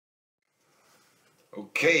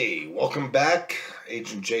Okay, welcome back.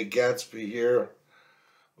 Agent Jay Gatsby here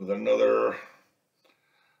with another,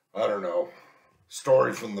 I don't know,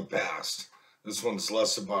 story from the past. This one's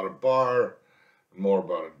less about a bar, more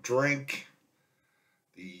about a drink.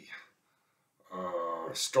 The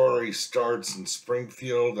story starts in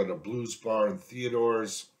Springfield at a blues bar in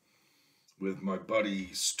Theodore's with my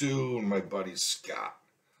buddy Stu and my buddy Scott.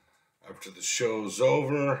 After the show's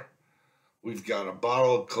over, we've got a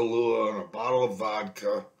bottle of Kahlua and a bottle of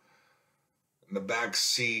vodka in the back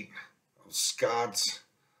seat of Scott's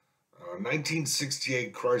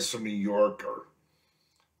 1968 Chrysler New Yorker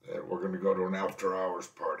that we're going to go to an after-hours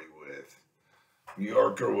party with. New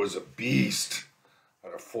Yorker was a beast.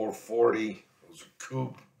 Had a 440. It was a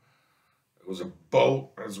coupe. It was a boat,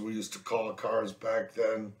 as we used to call cars back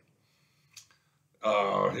then.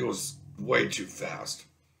 It was way too fast.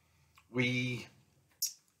 We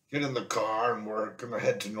get in the car and we're going to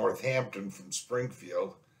head to Northampton from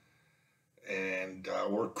Springfield. And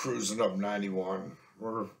we're cruising up 91.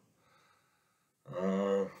 We're,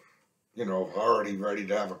 already ready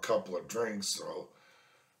to have a couple of drinks. So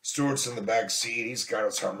Stuart's in the back seat. He's got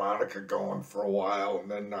his harmonica going for a while.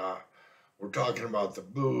 And then we're talking about the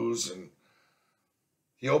booze. And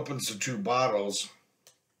he opens the two bottles,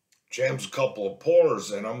 jams a couple of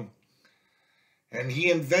pours in them. And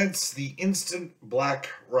he invents the instant black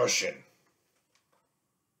Russian,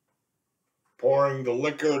 pouring the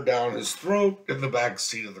liquor down his throat in the back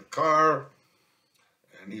seat of the car.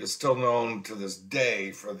 And he is still known to this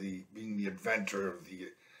day for being the inventor of the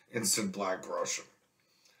instant black Russian.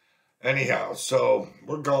 Anyhow, so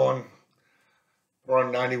we're on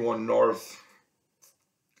 91 North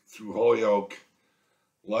through Holyoke.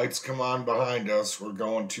 Lights come on behind us. We're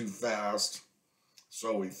going too fast,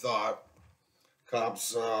 so we thought.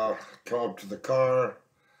 Cops come up to the car,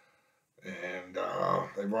 and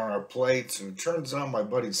they run our plates, and it turns out my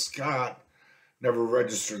buddy Scott never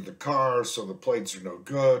registered the car, so the plates are no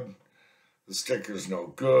good, the sticker's no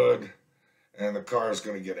good, and the car is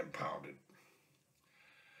going to get impounded.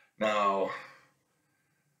 Now,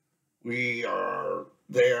 we are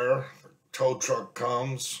there, the tow truck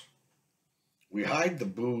comes, we hide the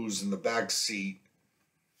booze in the back seat,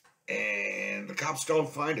 and the cops don't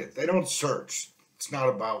find it. They don't search. It's not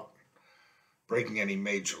about breaking any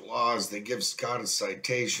major laws. They give Scott a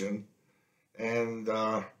citation, and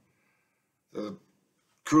the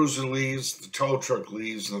cruiser leaves, the tow truck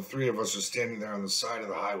leaves, and the three of us are standing there on the side of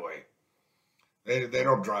the highway. They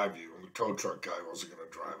don't drive you. The tow truck guy wasn't going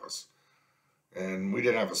to drive us. And we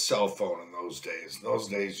didn't have a cell phone in those days. In those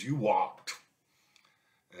days, you walked.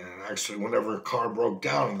 And actually, whenever a car broke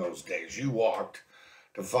down in those days, you walked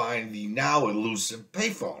to find the now elusive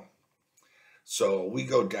payphone. So we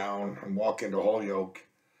go down and walk into Holyoke,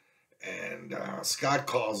 and Scott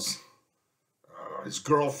calls his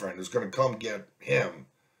girlfriend who's going to come get him,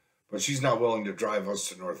 but she's not willing to drive us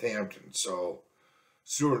to Northampton. So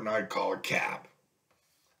Stuart and I call a cab.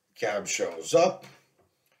 The cab shows up,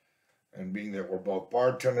 and being that we're both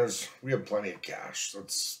bartenders, we have plenty of cash.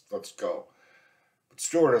 Let's go. But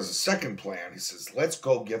Stuart has a second plan. He says, let's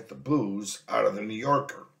go get the booze out of the New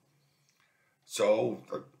Yorker. So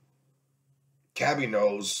the cabbie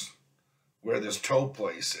knows where this tow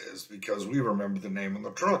place is because we remember the name of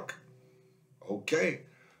the truck. Okay,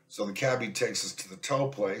 so the cabbie takes us to the tow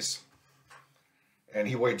place, and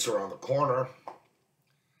he waits around the corner,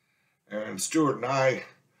 and Stuart and I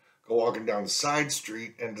go walking down the side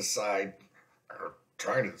street and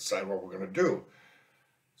trying to decide what we're going to do.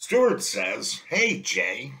 Stuart says, hey,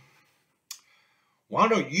 Jay, why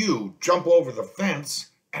don't you jump over the fence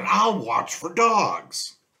and I'll watch for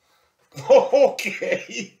dogs?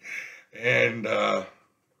 Okay. And I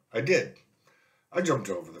did. I jumped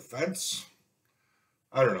over the fence.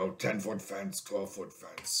 I don't know, 10-foot fence, 12-foot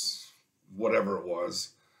fence, whatever it was.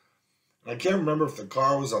 And I can't remember if the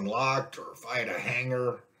car was unlocked or if I had a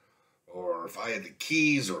hanger or if I had the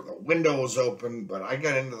keys or the window was open, but I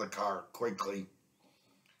got into the car quickly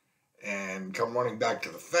and come running back to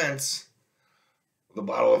the fence with a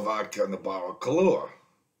bottle of vodka and the bottle of Kahlua.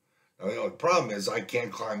 Now, the only problem is I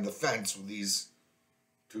can't climb the fence with these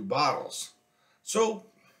two bottles. So,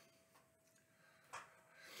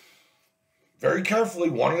 very carefully,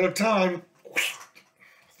 one at a time,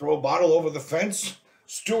 throw a bottle over the fence.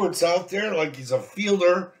 Stuart's out there like he's a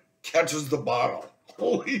fielder, catches the bottle.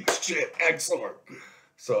 Holy shit, excellent.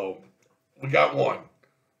 So, we got one.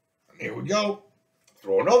 And here we go.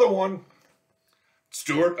 Throw another one.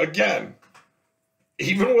 Stuart, again,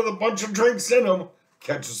 even with a bunch of drinks in him,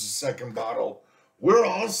 catches the second bottle. We're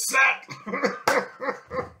all set.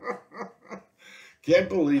 Can't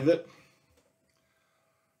believe it.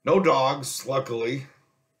 No dogs, luckily.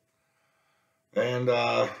 And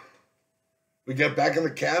we get back in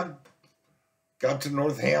the cab, got to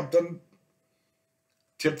Northampton,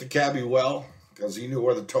 tipped the cabbie well, because he knew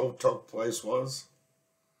where the tow truck place was.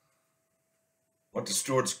 Went to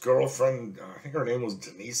Stuart's girlfriend, I think her name was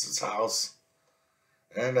Denise's house,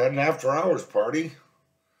 and had an after-hours party,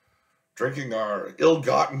 drinking our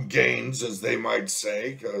ill-gotten gains, as they might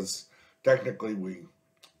say, because technically we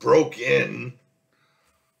broke in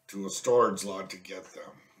to a storage lot to get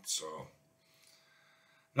them. So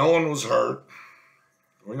no one was hurt.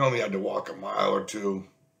 We only had to walk a mile or two,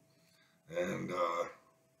 and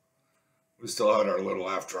we still had our little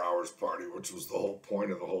after-hours party, which was the whole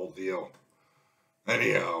point of the whole deal.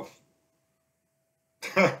 Anyhow,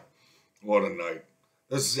 what a night.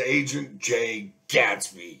 This is Agent J.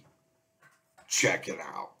 Gatsby. Check it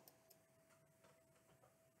out.